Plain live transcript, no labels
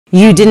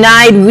You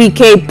denied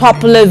Wike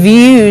popular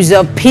views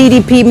of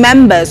PDP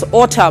members,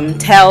 Ortom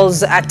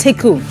tells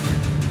Atiku.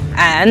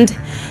 And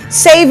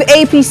save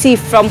APC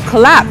from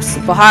collapse,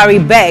 Buhari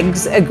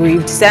begs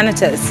aggrieved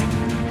senators.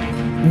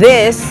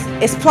 This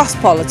is Plus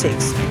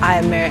Politics. I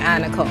am Mary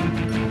Anacom.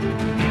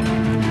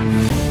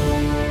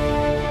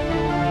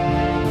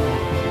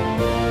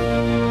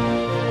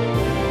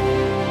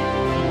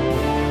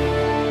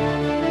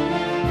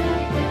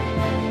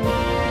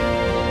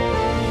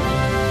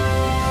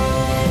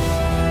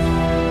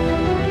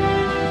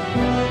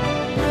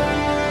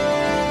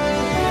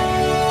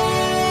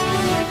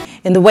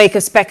 In the wake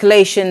of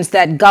speculations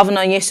that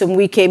Governor Nyesom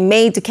Wike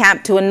made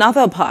decamp to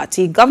another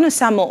party, Governor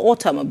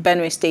Ortom of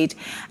Benue State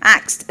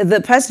asked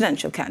the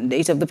presidential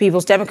candidate of the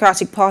People's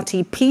Democratic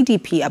Party,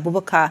 PDP,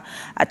 Abubakar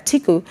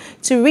Atiku,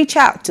 to reach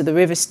out to the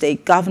Rivers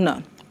State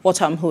governor.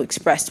 Ortom, who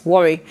expressed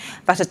worry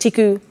that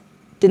Atiku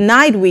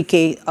denied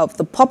Wike of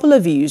the popular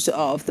views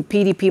of the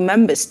PDP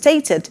members,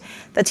 stated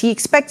that he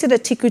expected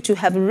Atiku to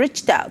have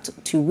reached out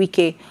to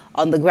Wike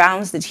on the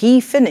grounds that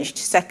he finished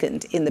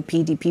second in the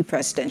PDP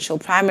presidential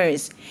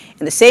primaries.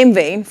 In the same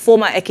vein,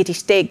 former Ekiti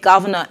State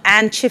governor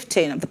and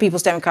chieftain of the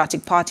People's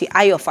Democratic Party,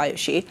 Ayo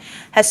Fayose,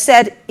 has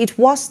said it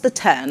was the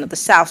turn of the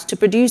South to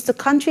produce the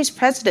country's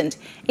president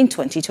in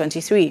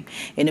 2023,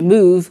 in a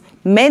move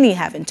many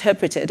have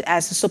interpreted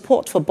as a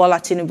support for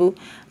Bola Tinubu,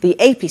 the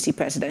APC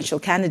presidential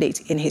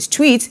candidate. In his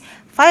tweet,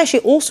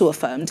 Fayose also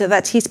affirmed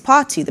that his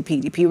party, the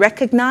PDP,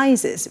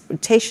 recognizes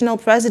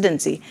rotational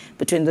presidency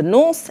between the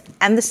North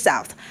and the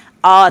South,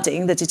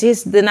 adding that it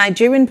is the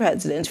Nigerian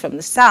president from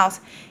the South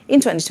in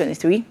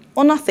 2023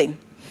 or nothing.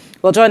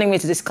 Well, joining me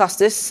to discuss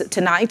this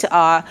tonight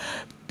are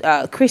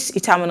Chris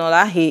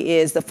Itamanola. He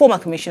is the former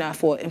Commissioner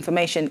for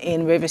Information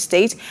in Rivers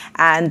State,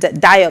 and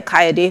Dayo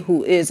Kayode,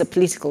 who is a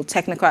political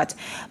technocrat.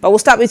 But we'll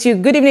start with you.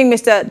 Good evening,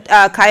 Mr.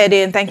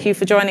 Kayode, and thank you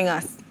for joining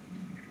us.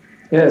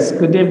 Yes,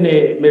 good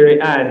evening, Mary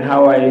Ann.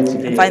 How are you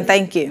today? I'm fine,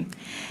 thank you.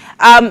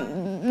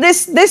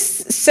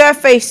 This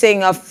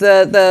surfacing of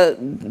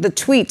the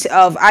tweet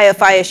of Ayo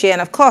Fayose and,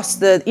 of course,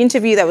 the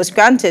interview that was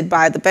granted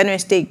by the Benue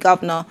State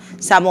Governor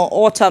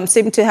Ortom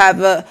seemed to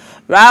have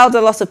riled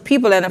a lot of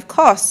people and, of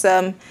course,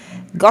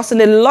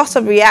 gotten a lot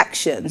of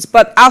reactions.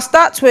 But I'll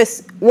start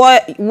with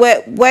what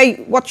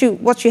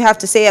you have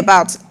to say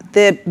about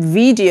the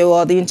video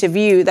or the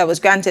interview that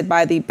was granted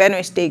by the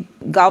Benue State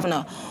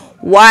Governor.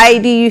 Why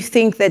do you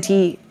think that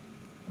he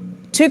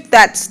took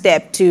that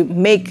step to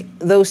make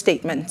those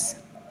statements?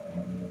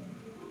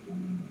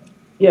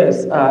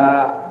 Yes,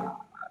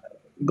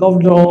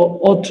 Governor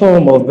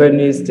Ortom of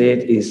Benue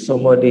State is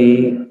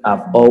somebody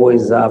I've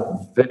always had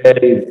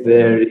very,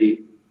 very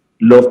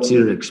lofty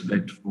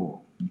respect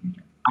for.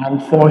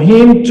 And for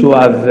him to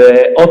have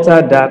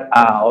uttered that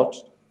out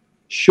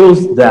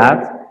shows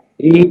that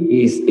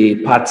he is a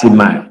party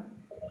man,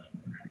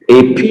 a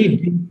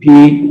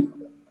PDP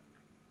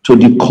to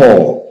the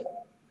core.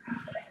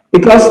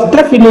 Because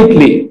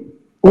definitely,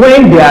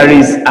 when there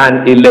is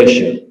an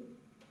election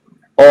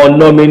or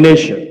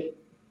nomination,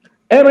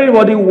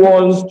 everybody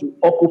wants to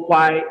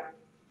occupy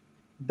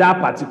that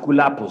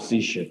particular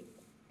position.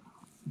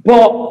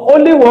 But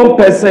only one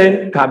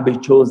person can be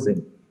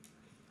chosen.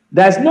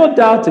 There's no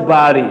doubt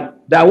about it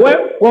that when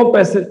one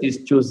person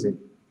is chosen,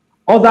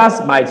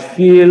 others might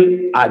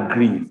feel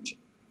aggrieved.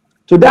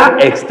 To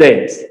that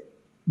extent,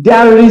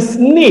 there is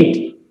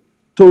need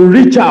to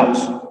reach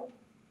out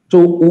to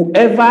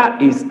whoever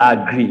is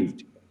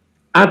aggrieved.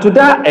 And to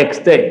that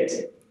extent,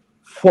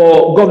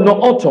 for Governor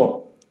Ortom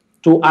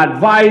to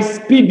advise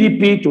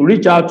PDP to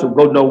reach out to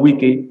Governor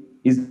Wike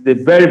is a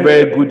very,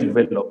 very good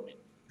development.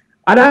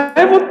 And I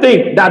even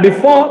think that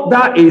before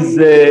that is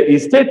a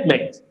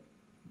statement,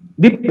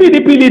 the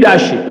PDP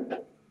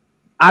leadership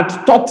had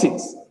thought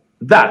it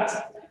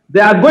that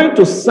they are going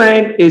to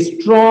send a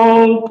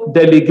strong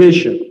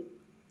delegation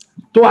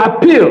to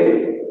appeal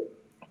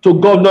to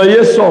Governor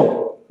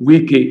Nyesom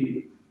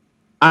Wike,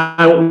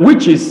 and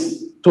which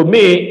is, to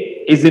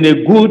me, is in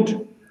a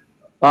good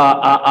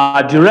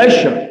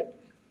direction.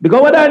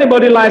 Because whether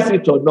anybody likes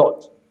it or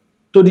not,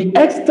 to the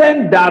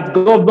extent that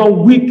Governor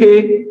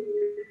Wike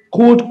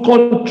could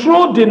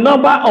control the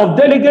number of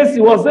delegates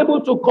he was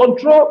able to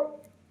control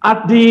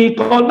at the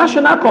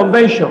National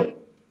Convention,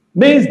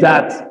 means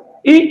that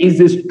he is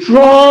a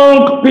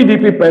strong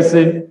PDP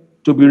person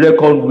to be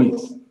reckoned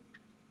with.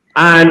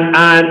 And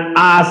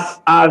as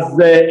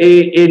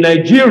a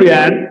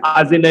Nigerian,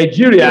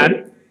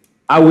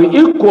 I will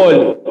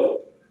equally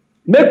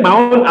make my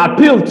own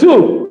appeal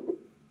too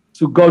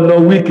to Governor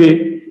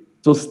Wike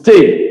to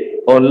stay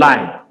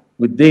online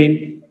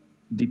within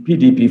the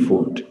PDP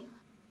fold.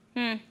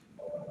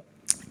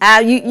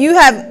 You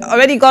have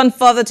already gone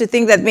further to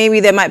think that maybe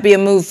there might be a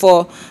move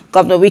for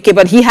Governor Wike,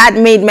 but he had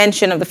made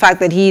mention of the fact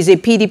that he's a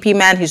PDP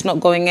man, he's not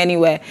going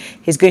anywhere,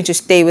 he's going to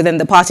stay within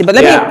the party. But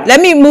let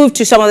me move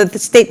to some of the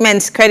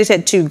statements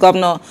credited to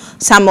Governor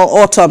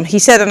Ortom. He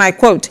said, and I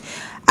quote,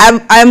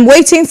 I'm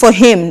waiting for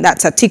him,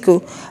 that's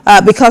Atiku,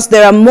 because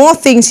there are more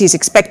things he's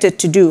expected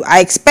to do. I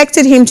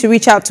expected him to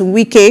reach out to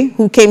Wike,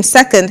 who came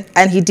second,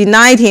 and he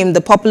denied him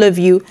the popular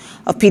view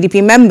of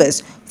PDP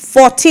members.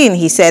 14,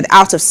 he said,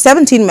 out of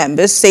 17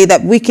 members say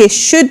that Wike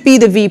should be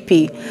the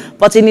VP,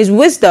 but in his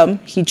wisdom,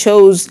 he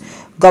chose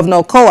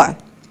Governor Okowa.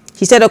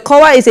 He said,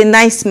 Okowa is a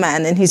nice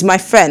man and he's my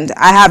friend.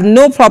 I have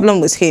no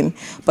problem with him.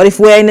 But if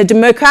we're in a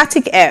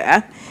democratic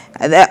era,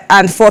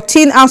 and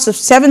 14 out of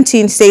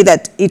 17 say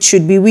that it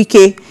should be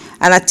Wike,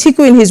 and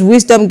Atiku in his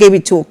wisdom gave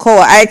it to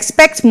Okowa, I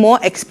expect more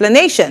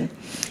explanation.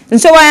 And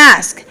so I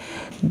ask,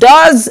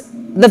 does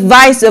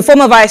the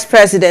former vice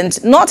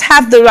president not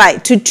have the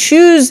right to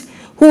choose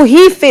who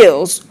he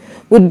feels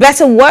would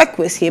better work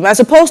with him, as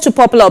opposed to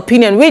popular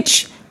opinion,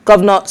 which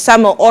Governor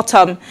Samuel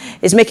Ortom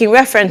is making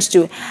reference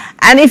to?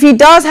 And if he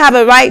does have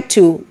a right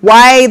to,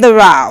 why the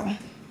row?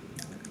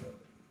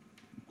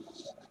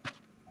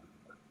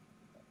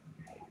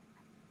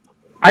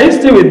 Are you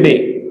still with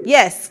me?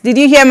 Yes. Did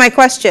you hear my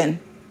question?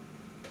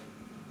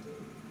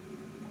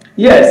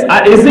 Yes.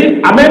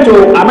 Am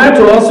I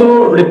to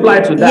also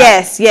reply to that?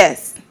 Yes,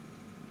 yes.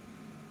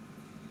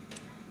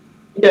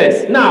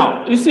 Yes.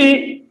 Now, you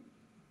see,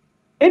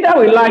 either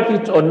we like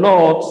it or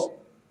not,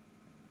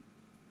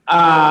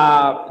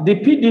 the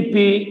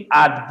PDP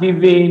had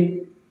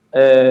given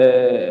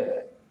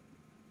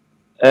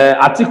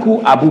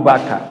Atiku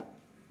Abubakar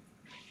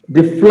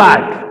the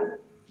flag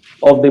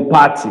of the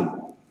party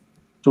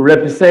to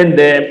represent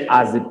them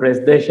as the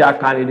presidential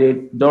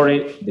candidate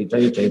during the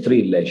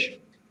 2023 election.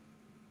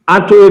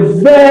 And to a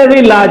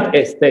very large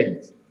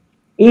extent,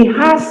 he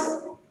has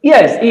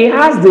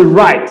the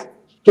right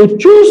to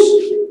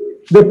choose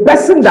the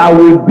person that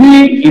will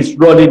be his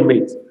running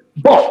mate.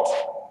 But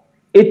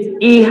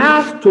he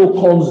has to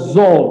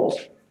consult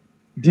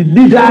the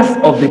leaders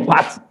of the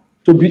party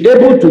to be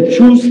able to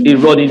choose a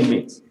running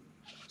mate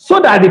so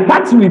that the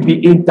party will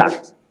be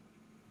intact.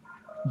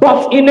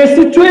 But in a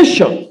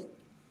situation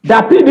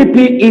that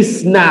PDP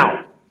is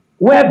now,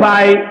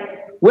 whereby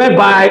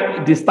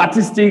the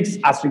statistics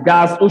as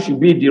regards who should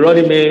be the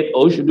running mate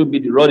or who should be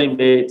the running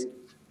mate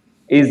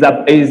is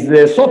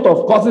a sort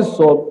of causes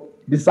of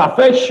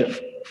disaffection.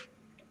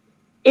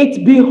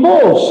 It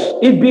behoves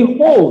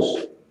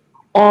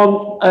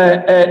on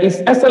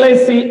His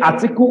Excellency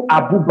Atiku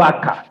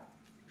Abubakar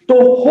to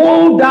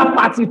hold that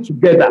party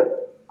together.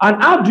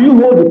 And how do you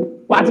hold the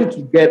party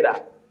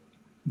together?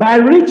 By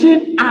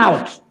reaching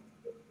out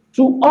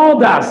to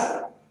others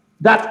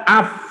that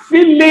are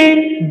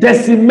feeling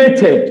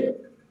decimated.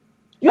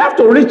 You have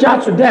to reach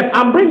out to them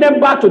and bring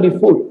them back to the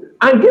fold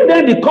and give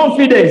them the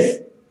confidence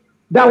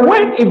that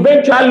when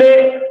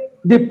eventually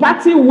the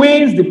party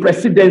wins the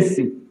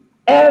presidency,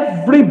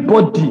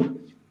 everybody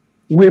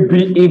will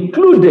be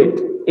included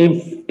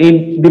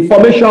in the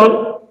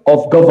formation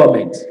of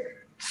government.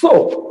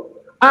 So,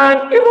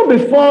 and even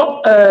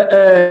before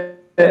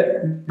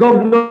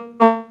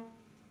Governor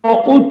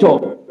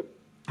Ortom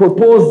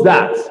proposed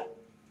that,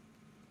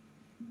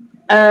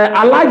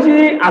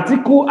 Alhaji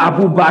Atiku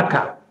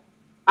Abubakar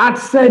had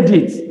said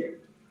it,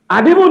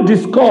 had even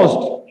discussed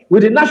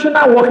with the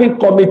National Working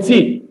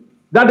Committee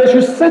that they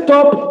should set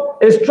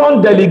up a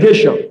strong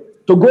delegation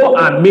to go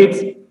and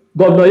meet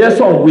Governor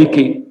Nyesom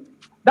Wike.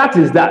 That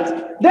is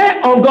that.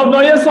 Then on Governor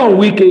Nyesom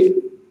Wike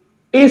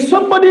is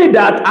somebody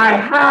that I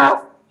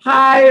have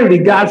high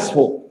regards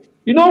for.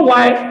 You know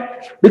why?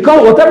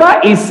 Because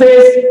whatever he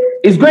says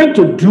he's going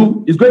to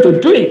do, he's going to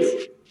do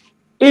it.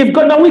 If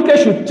Governor Wike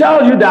should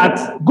tell you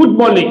that, good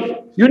morning,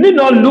 you need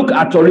not look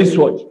at your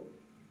wristwatch.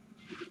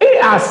 He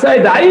has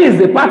said that he is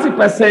the party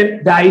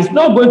person that is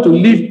not going to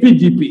leave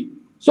PDP.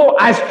 So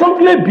I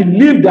strongly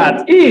believe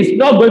that he is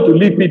not going to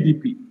leave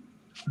PDP.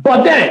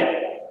 But then,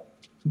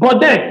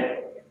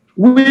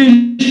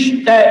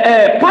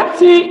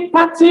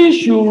 party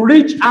should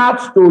reach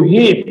out to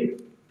him.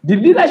 The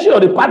leadership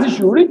of the party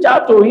should reach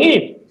out to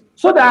him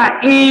so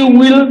that he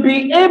will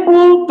be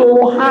able to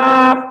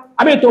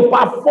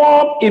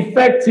perform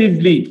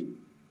effectively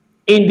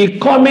in the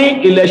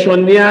coming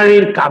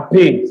electioneering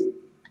campaigns.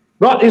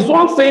 But it's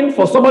one thing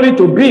for somebody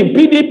to be in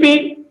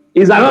PDP,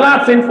 is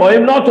another thing for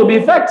him not to be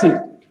effective.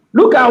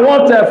 Look at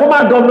what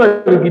former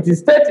governor of Ekiti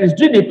State is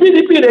doing in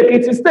PDP in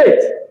Ekiti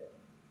State.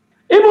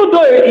 Even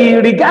though he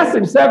regards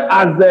himself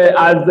as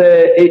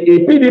a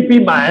PDP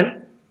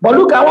man, but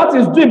look at what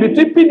he's doing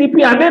between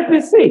PDP and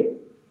APC.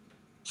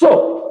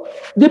 So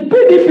the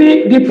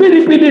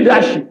PDP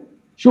leadership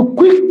should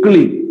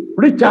quickly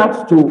reach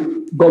out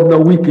to Governor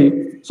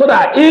Wike so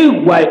that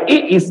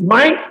his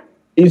mind,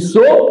 his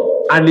soul,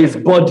 and his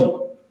body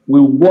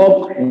will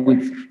work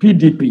with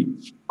PDP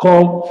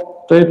come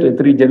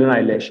 2023 general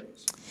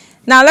elections.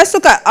 Now let's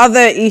look at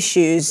other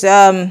issues.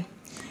 Governor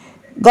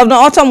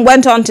Ortom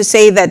went on to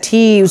say that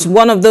he is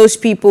one of those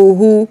people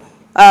who,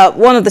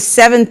 one of the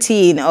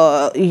 17,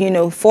 or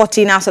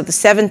 14 out of the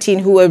 17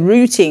 who were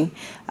rooting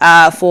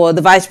for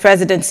the vice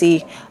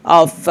presidency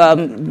of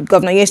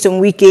Governor Nyesom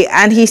Wike.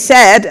 And he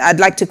said, I'd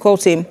like to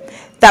quote him,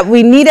 that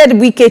we needed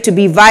Wike to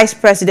be vice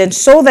president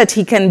so that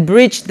he can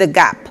bridge the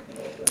gap.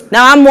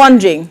 Now I'm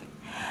wondering,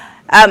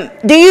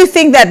 Do you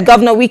think that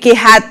Governor Wike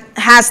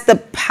has the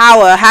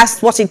power,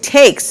 has what it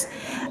takes,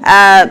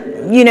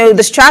 you know,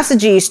 the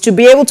strategies to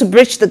be able to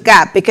bridge the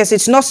gap? Because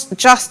it's not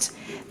just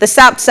the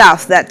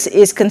South that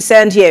is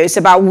concerned here. It's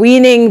about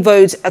winning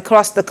votes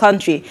across the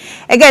country.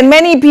 Again,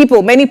 many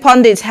people, many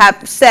pundits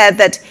have said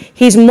that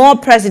he's more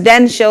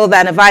presidential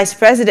than a vice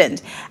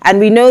president. And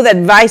we know that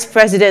vice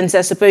presidents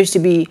are supposed to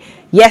be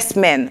yes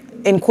men,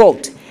 in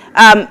quote.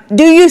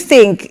 Do you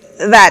think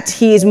that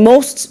he is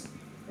most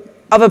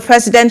of a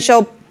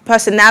presidential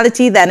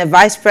personality than a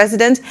vice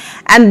president?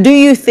 And do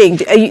you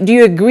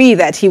agree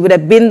that he would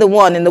have been the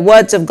one, in the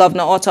words of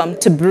Governor Ortom,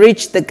 to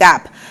bridge the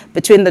gap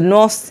between the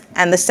North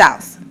and the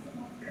South?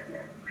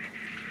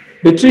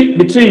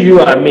 Between you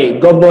and me,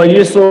 Governor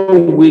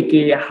Nyesom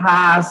Wike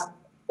has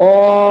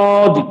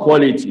all the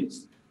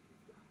qualities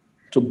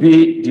to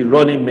be the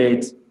running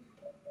mate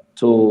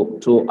to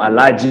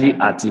Alhaji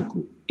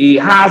Atiku. He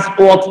has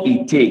what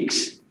it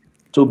takes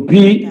to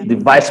be the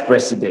vice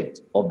president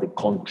of the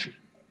country.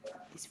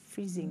 It's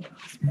freezing.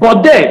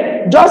 But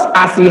then, just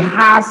as he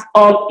has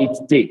all it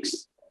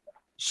takes,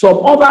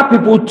 some other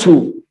people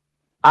too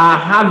are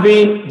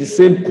having the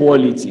same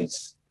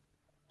qualities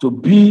to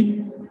be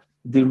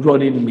the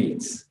running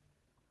mates.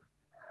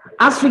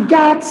 As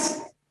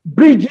regards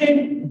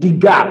bridging the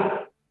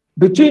gap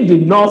between the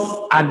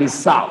North and the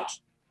South,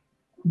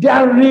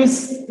 there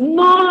is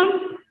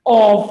none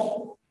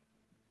of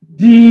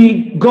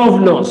the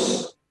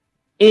governors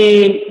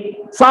in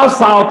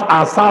South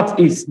and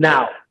Southeast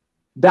now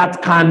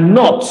that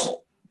cannot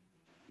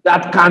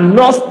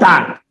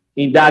stand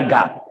in that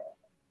gap.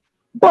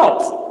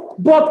 But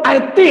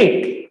I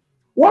think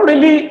what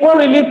really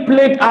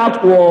played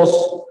out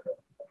was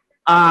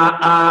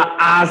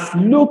as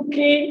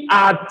looking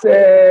at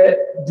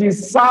the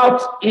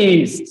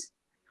Southeast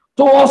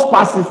towards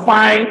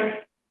pacifying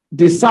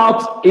the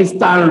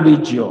Southeastern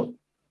region.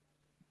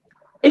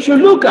 If you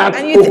look at...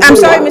 I'm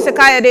sorry, Mr.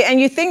 Kayode,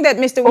 and you think that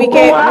Mr.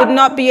 Wike would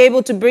not be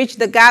able to bridge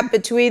the gap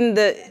between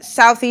the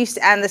Southeast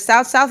and the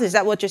South-South? Is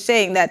that what you're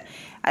saying, that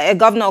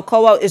Governor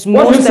Okowa is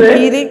most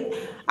appealing?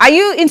 Are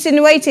you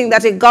insinuating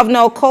that a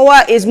Governor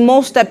Okowa is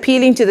most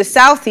appealing to the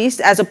Southeast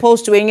as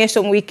opposed to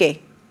Nyesom Wike?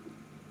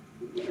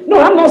 No,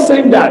 I'm not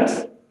saying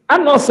that.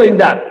 I'm not saying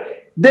that.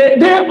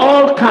 They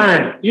all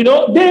can, you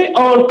know, they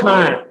all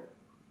can.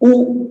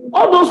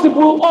 All those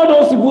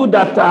people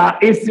that are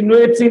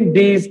insinuating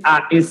this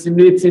and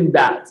insinuating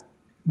that,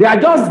 they are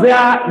just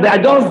there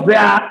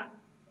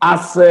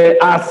as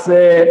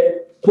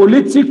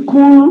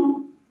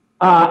political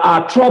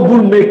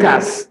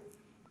troublemakers.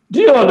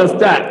 Do you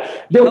understand?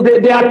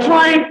 They are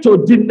trying to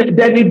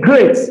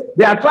denigrate.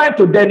 They are trying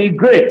to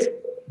denigrate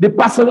the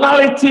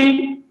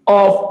personality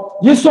of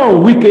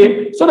Nyesom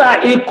Wike so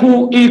that he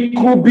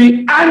could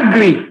be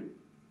angry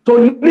to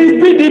leave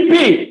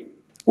PDP.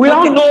 We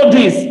all know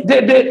this.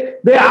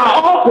 They are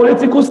all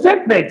political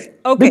statements.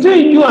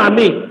 Between you and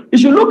me, if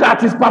you look at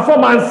his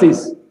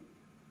performances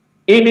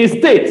in his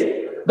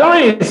state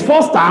during his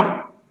first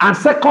term and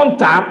second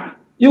term,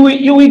 you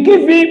will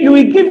give him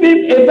a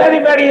very,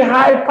 very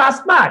high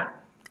pass mark.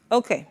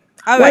 Okay.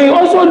 All right. When you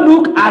also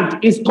look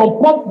at his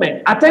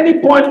comportment at any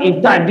point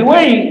in time, the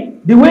way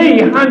he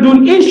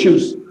handled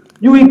issues,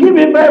 you will give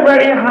him very,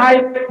 very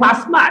high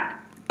pass mark.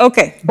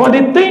 Okay. But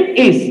the thing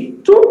is,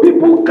 two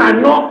people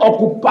cannot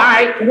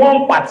occupy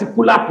one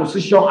particular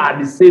position at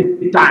the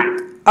same time.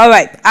 All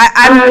right.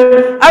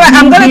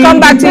 I'm going to come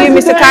back to you,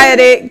 Mr.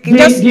 Kayode.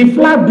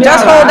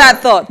 Just hold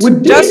that thought.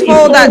 Just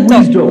hold that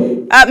thought.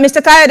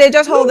 Mr. Kayode,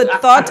 just hold the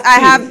thought. I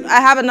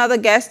have another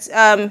guest.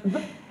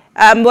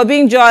 We're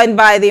being joined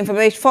by the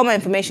former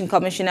Information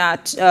Commissioner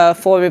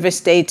for Rivers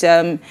State,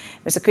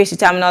 Mr. Christy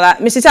Taminola.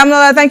 Mr.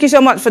 Taminola, thank you so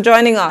much for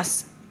joining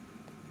us.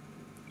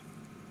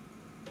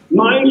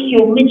 Nice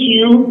to meet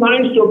you.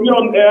 Nice to be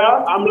on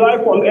air. I'm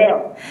live on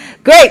air.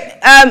 Great.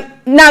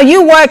 Now,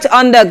 you worked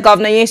under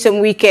Governor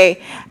Nyesom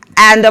Wike,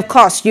 and of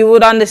course, you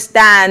would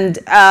understand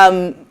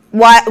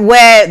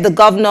where the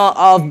governor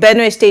of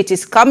Benue State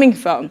is coming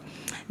from.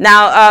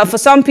 Now, for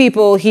some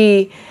people,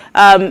 he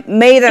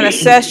made an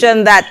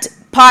assertion that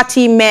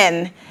party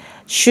men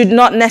should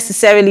not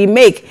necessarily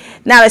make.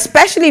 Now,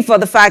 especially for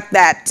the fact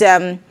that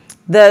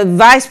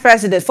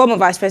the former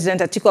Vice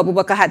President Atiku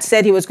Abubakar had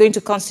said he was going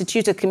to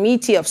constitute a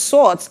committee of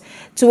sorts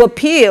to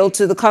appeal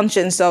to the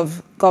conscience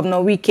of Governor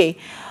Wike.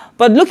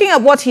 But looking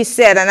at what he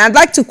said, and I'd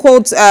like to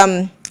quote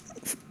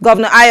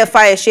Governor Ayo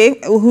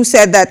Fayose, who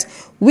said that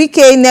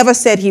Wike never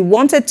said he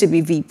wanted to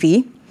be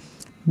VP,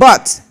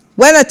 but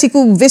when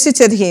Atiku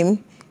visited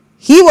him,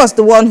 he was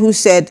the one who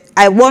said,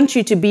 I want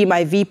you to be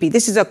my VP.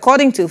 This is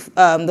according to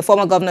the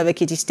former governor of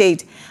Ekiti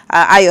State,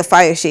 Ayo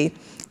Fayose.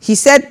 He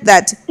said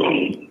that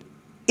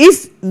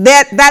if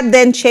that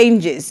then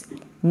changes,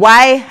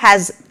 why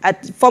has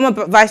former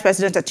Vice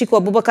President Atiku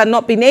Abubakar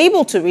not been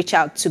able to reach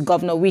out to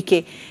Governor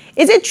Wike?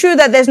 Is it true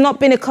that there's not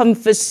been a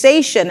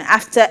conversation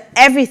after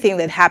everything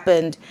that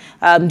happened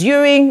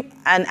during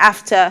and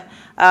after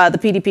the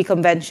PDP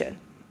convention?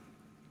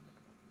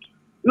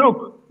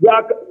 Look,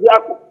 there could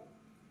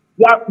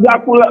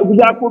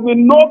be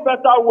no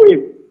better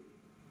way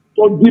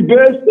to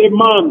debase a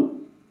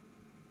man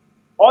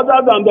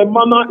other than the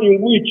manner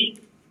in which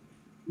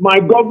my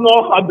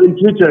governor had been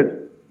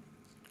treated.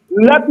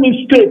 Let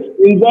me state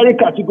in very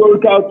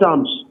categorical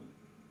terms,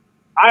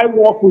 I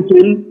work with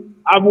him.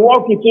 I've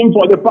worked with him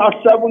for the past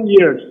 7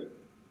 years.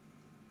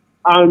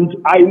 And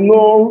I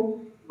know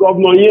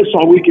Governor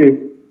Nyesom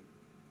Wike.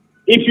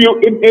 If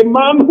a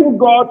man who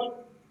got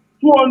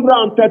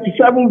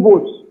 237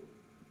 votes,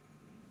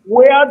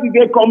 where did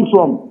they come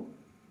from?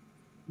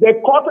 They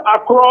cut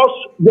across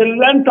the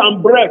length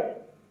and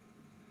breadth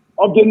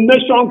of the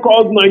nation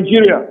called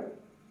Nigeria.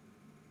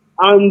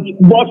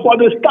 But for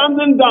the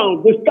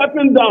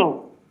stepping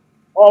down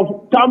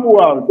of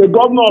Samuel, the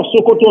governor of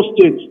Sokoto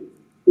State,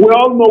 we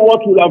all know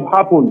what would have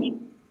happened.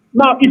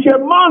 Now, if a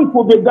man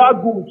could be that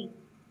good,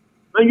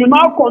 and you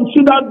now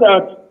consider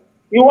that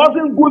he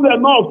wasn't good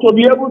enough to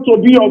be able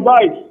to be your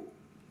vice,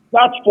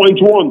 that's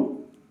point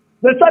one.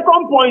 The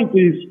second point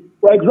is,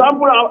 for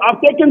example, I've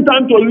taken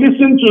time to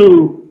listen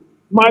to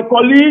my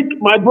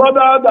colleague, my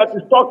brother that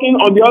is talking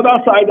on the other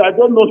side. I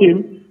don't know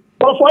him.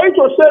 But for you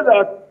to say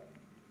that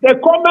the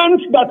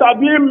comments that are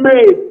being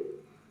made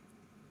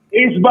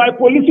is by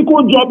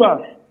political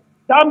jobbers,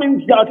 that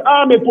means that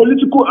I'm a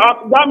political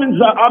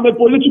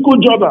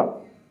jobber.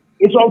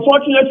 It's an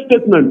unfortunate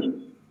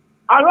statement.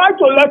 I'd like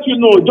to let you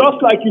know,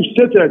 just like you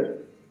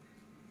stated,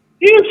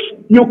 if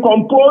you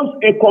compose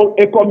a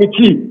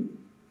committee,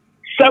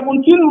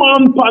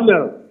 17-man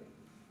panel,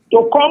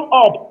 to come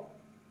up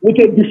with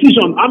a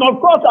decision, and of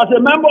course, as a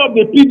member of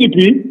the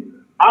PDP,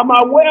 I'm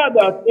aware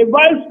that a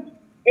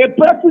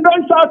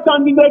presidential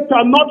candidate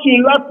cannot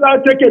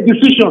unilaterally take a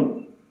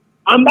decision.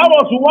 And that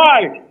was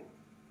why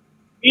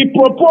he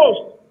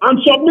proposed and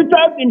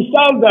submitted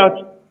himself that,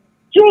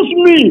 choose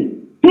me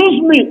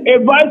a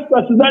vice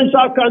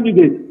presidential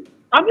candidate.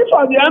 And if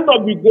at the end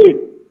of the day,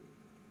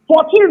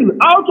 14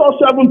 out of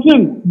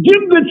 17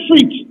 deemed it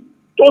fit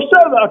to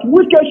say that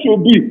Wike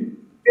should be,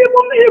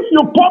 even if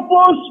you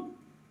purpose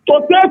to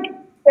take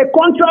a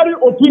contrary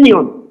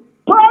opinion,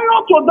 prior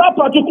to that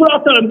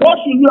particular time, what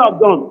should you have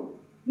done?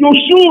 You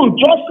should,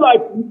 just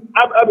like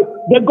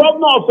the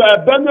governor of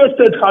Benue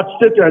State had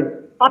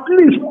stated, at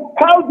least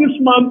held this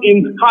man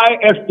in high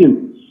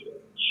esteem.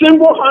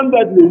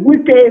 Single-handedly,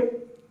 Wike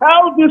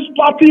held this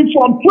party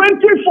from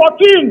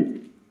 2014.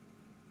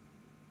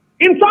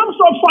 In terms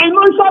of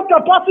financial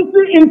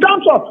capacity, in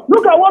terms of,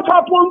 look at what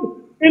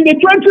happened in the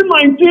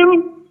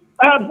 2019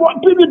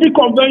 PDP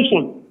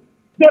convention.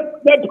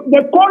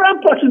 The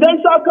current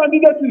presidential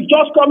candidate is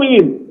just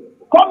coming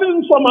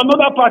from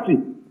another party.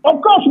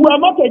 Of course, we are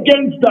not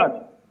against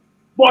that.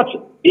 But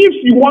if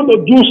you want to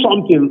do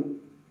something,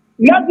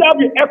 let there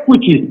be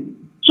equity.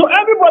 So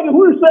everybody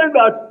who is saying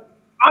that,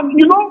 and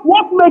you know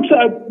what makes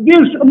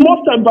this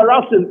most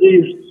embarrassing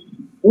is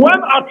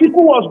when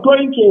Atiku was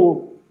going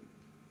to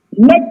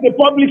make the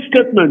public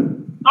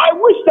statement. I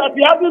wish that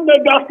he hadn't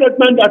made that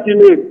statement that he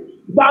made.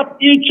 That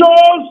he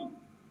chose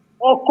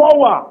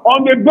Okowa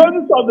on the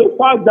basis of the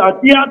fact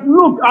that he had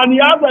looked and he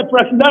has a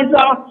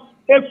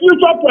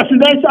future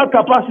presidential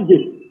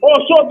capacity.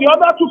 Also, the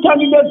other two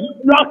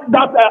candidates lack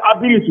that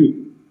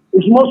ability.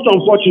 It's most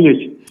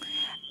unfortunate.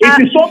 It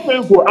is so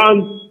painful.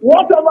 And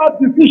whatever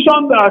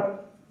decision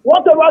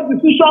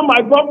my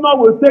governor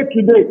will take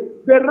today,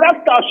 the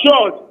rest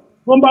assured,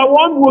 number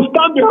one, will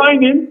stand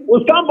behind him,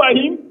 will stand by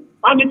him,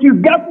 and it is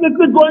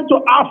definitely going to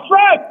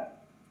affect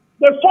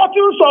the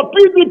fortunes of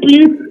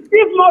PDP,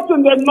 if not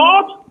in the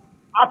north,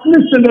 at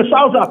least in the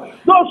south.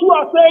 Those who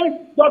are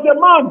saying, does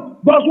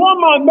one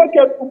man make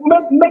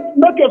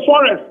a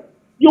forest?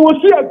 You will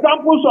see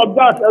examples of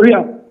that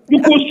area.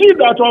 You could see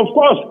that, of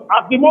course,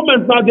 at the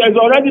moment now, there is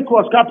already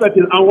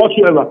cross-carpeting and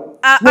whatsoever.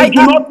 We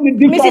do not need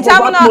this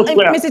type of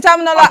atmosphere. Mr.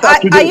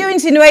 Taminola, are you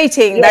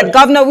insinuating that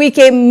Governor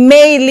Wike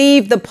may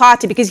leave the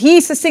party? Because he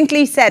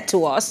succinctly said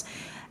to us,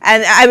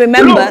 and I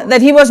remember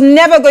that he was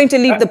never going to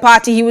leave the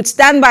party. He would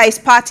stand by his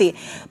party.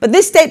 But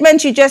this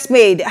statement you just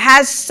made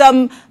has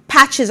some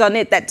patches on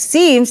it that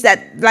seems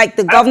that like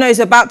the governor is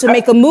about to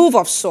make a move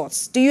of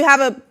sorts. Do you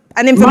have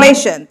an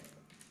information?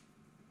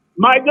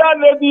 My dear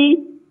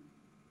lady,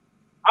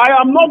 I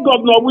am not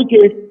Governor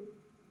Wike,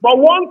 but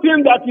one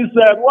thing that is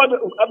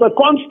the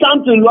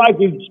constant in life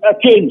is a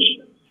change.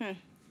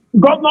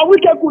 Governor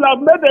Wike could have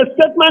made a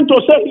statement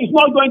to say he's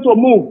not going to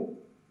move.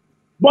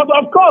 But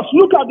of course,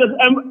 look at the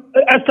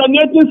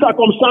extenuating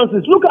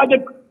circumstances.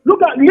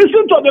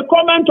 Listen to the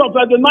comment of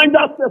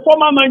the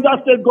former Niger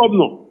State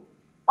governor.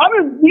 I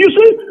mean, you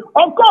see,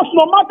 of course,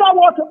 no matter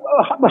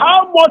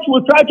how much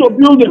we try to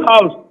build the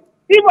house,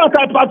 if at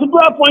a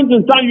particular point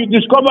in time you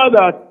discover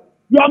that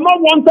you are not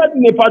wanted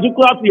in a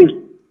particular place,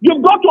 you've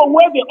got to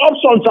weigh the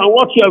options and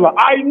whatever.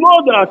 I know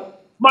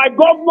that my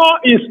governor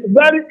is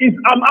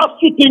an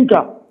astute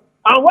thinker,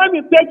 and when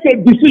he takes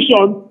a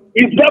decision,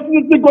 it's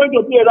definitely going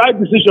to be a right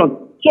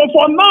decision. So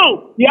for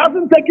now, he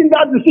hasn't taken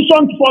that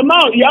decision. For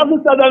now, he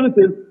hasn't said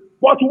anything.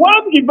 But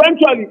when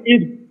eventually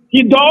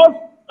he does,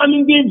 and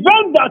in the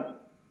event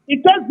that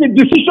he takes the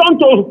decision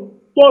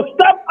to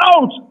step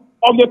out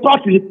of the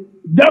party,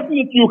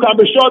 definitely you can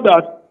be sure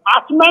that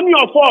as many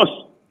of us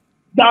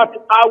that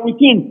are with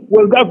him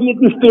will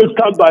definitely still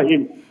stand by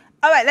him.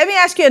 All right, let me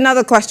ask you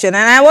another question.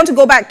 And I want to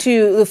go back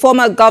to the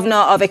former governor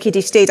of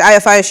Ekiti State, Ayo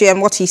Fayose,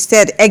 and what he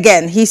said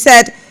again. He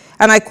said,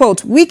 and I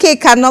quote, "Wike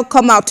cannot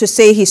come out to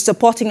say he's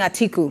supporting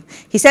Atiku."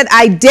 He said,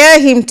 "I dare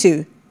him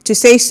to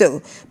say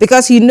so,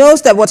 because he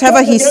knows that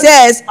whatever he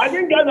says..." I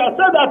didn't get that.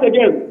 Say that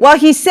again. Well,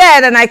 he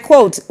said, and I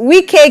quote,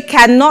 "Wike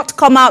cannot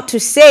come out to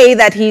say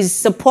that he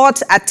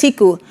supports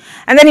Atiku."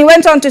 And then he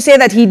went on to say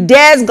that he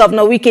dares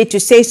Governor Wike to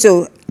say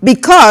so,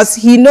 because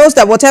he knows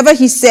that whatever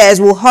he says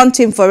will haunt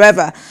him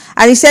forever.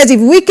 And he says if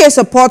Wike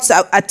supports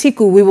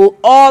Atiku, we will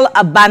all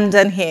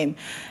abandon him.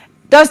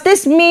 Does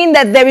this mean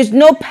that there is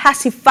no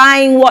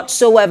pacifying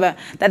whatsoever,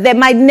 that there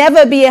might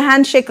never be a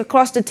handshake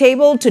across the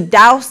table to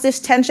douse this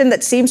tension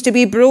that seems to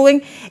be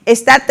brewing?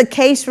 Is that the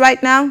case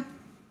right now?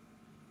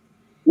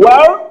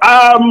 Well,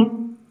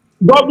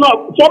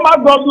 former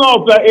governor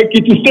of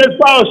Ekiti State,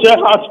 Fayose,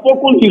 has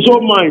spoken his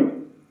own mind.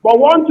 But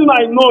one thing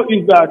I know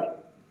is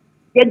that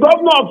the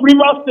governor of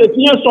Rivers State,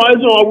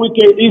 Nyesom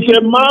Wike, is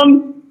a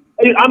man,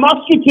 a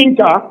master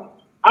thinker,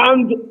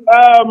 and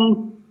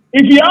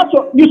if he has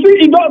to, you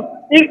see,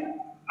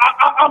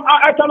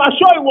 I can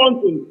assure you one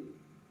thing.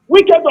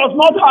 Wike does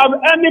not have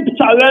any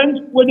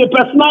challenge with the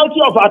personality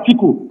of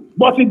Atiku,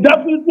 but he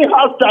definitely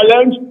has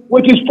challenge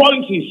with his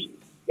policies.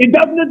 He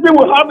definitely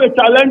will have a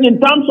challenge in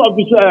terms of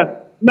his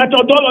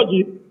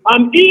methodology.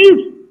 And if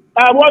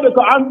and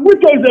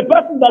Wike is a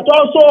person that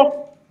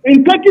also,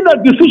 in taking a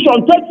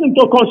decision, takes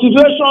into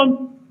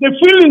consideration the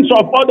feelings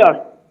of others.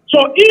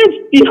 So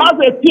if he has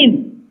a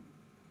team,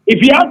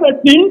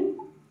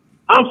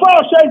 and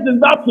Fayose is in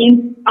that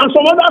team, and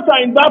some others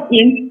are in that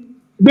team,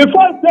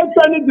 before he takes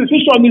any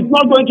decision, it's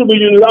not going to be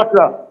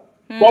unilateral.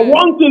 But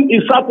one thing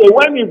is certain,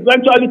 when he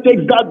eventually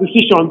takes that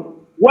decision,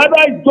 whether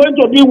it's going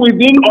to be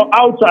within or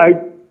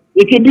outside,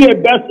 it will be in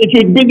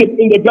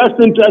the best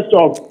interest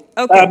of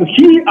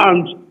he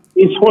and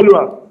his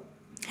followers.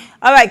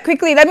 All right,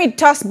 quickly, let me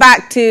toss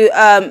back to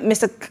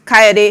Mr.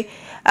 Kayode.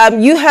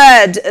 You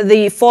heard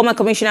the former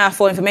Commissioner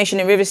for Information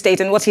in Rivers State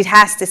and what he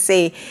has to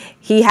say.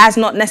 He has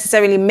not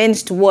necessarily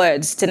minced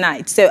words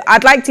tonight. So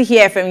I'd like to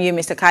hear from you,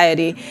 Mr.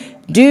 Kayode.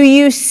 Do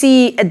you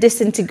see a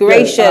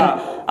disintegration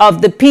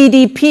of the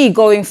PDP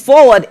going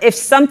forward if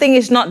something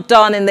is not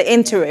done in the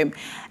interim?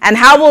 And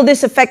how will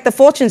this affect the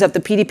fortunes of the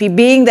PDP,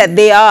 being that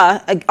they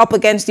are up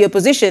against the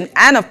opposition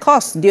and, of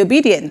course, the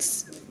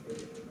obedience?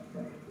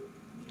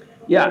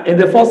 Yeah, in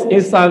the first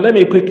instance, let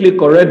me quickly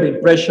correct the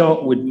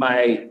impression with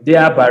my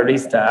dear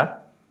barrister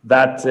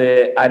that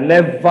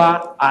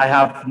I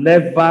have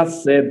never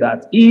said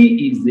that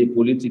he is a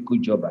political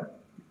jobber.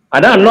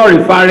 And I'm not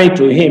referring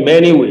to him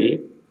anyway.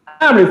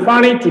 I'm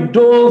referring to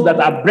those that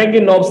are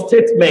bringing up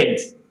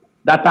statements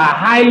that are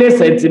highly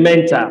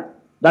sentimental,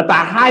 that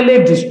are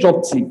highly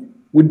destructive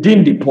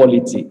within the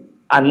polity,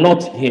 and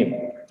not him.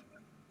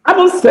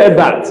 Having said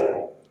that,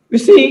 you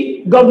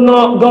see,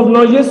 Governor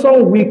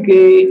Nyesom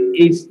Wike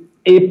is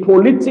a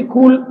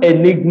political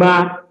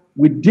enigma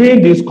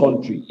within this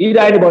country, either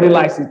anybody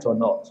likes it or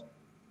not.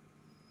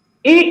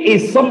 He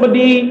is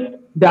somebody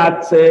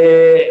that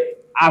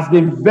has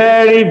been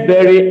very,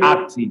 very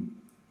active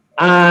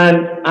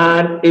and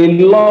a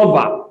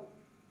lover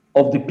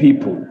of the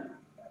people.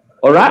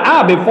 All right,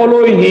 I've been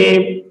following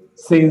him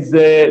since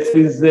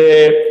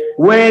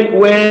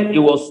when he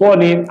was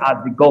sworn in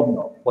as the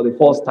governor for the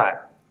first time.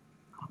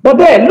 But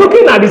then,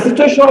 looking at the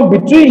situation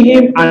between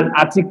him and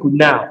Atiku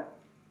now,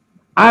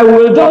 I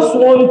will just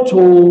want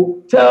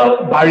to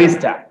tell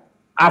Barrister,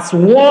 as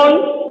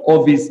one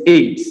of his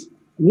aides,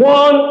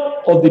 one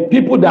of the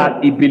people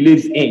that he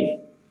believes in,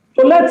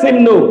 to let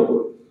him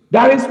know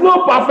there is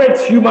no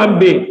perfect human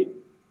being.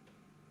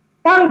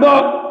 Thank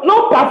God,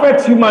 no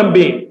perfect human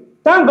being.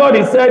 Thank God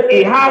he said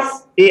he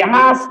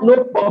has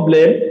no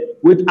problem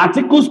with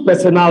Atiku's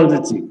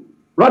personality,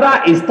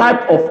 rather his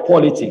type of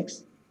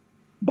politics.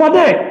 But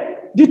then,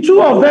 the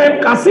two of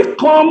them can still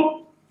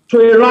come to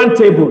a round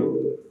table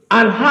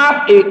and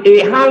have a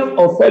hand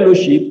of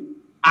fellowship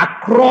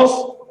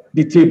across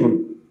the table.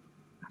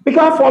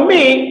 Because for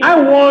me, I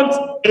want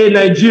a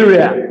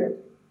Nigeria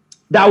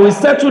that will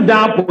settle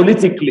down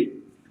politically.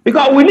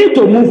 Because we need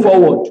to move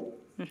forward.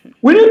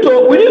 We need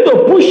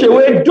to push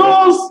away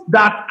those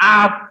that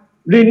are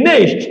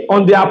reneged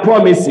on their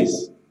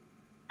promises.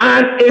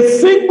 And a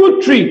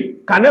single tree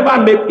can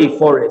never make a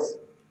forest.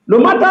 No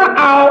matter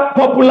how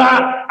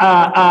popular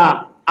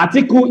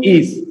Atiku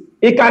is,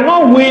 he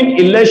cannot win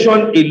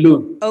election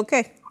alone.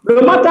 Okay.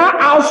 No matter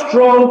how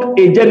strong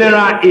a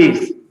general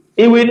is,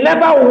 he will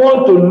never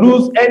want to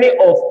lose any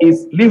of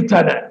his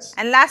lieutenants.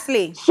 And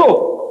lastly,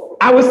 so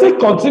I will still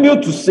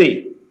continue to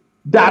say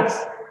that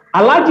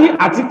Alhaji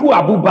Atiku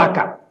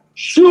Abubakar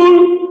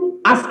should,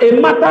 as a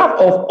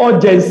matter of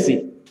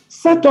urgency,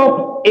 set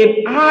up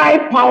a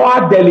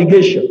high-power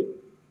delegation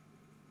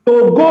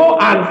to go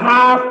and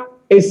have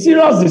a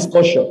serious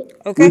discussion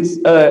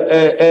with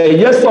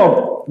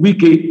Nyesom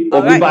Wike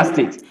of Rivers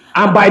State.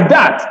 And by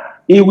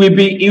that, he will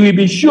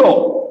be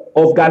sure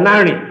of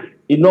garnering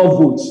enough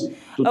votes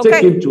to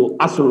take him to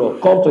Asuro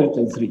come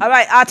 2023. All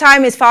right, our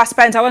time is fast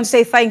spent. I want to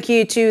say thank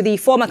you to the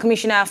former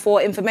Commissioner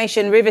for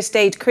Information, River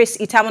State, Chris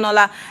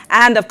Itamanola,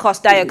 and of course,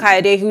 Dayo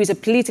Kayode, who is a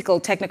political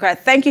technocrat.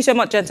 Thank you so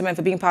much, gentlemen,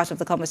 for being part of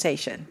the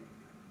conversation.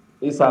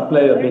 It's a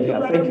pleasure being here.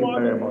 Thank you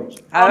very much.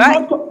 All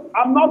right.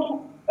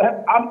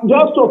 I'm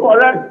just to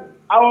correct.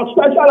 Our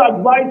special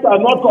advisor,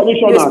 not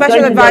commissioner. Your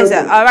special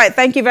advisor. All right.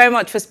 Thank you very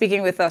much for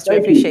speaking with us. We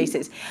appreciate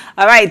it.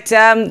 All right.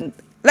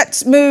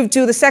 Let's move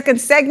to the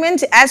second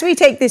segment. As we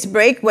take this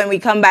break, when we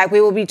come back, we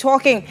will be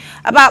talking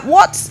about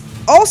what's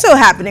also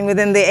happening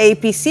within the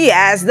APC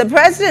as the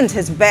president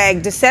has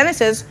begged the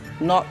senators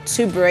not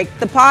to break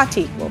the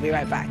party. We'll be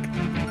right back.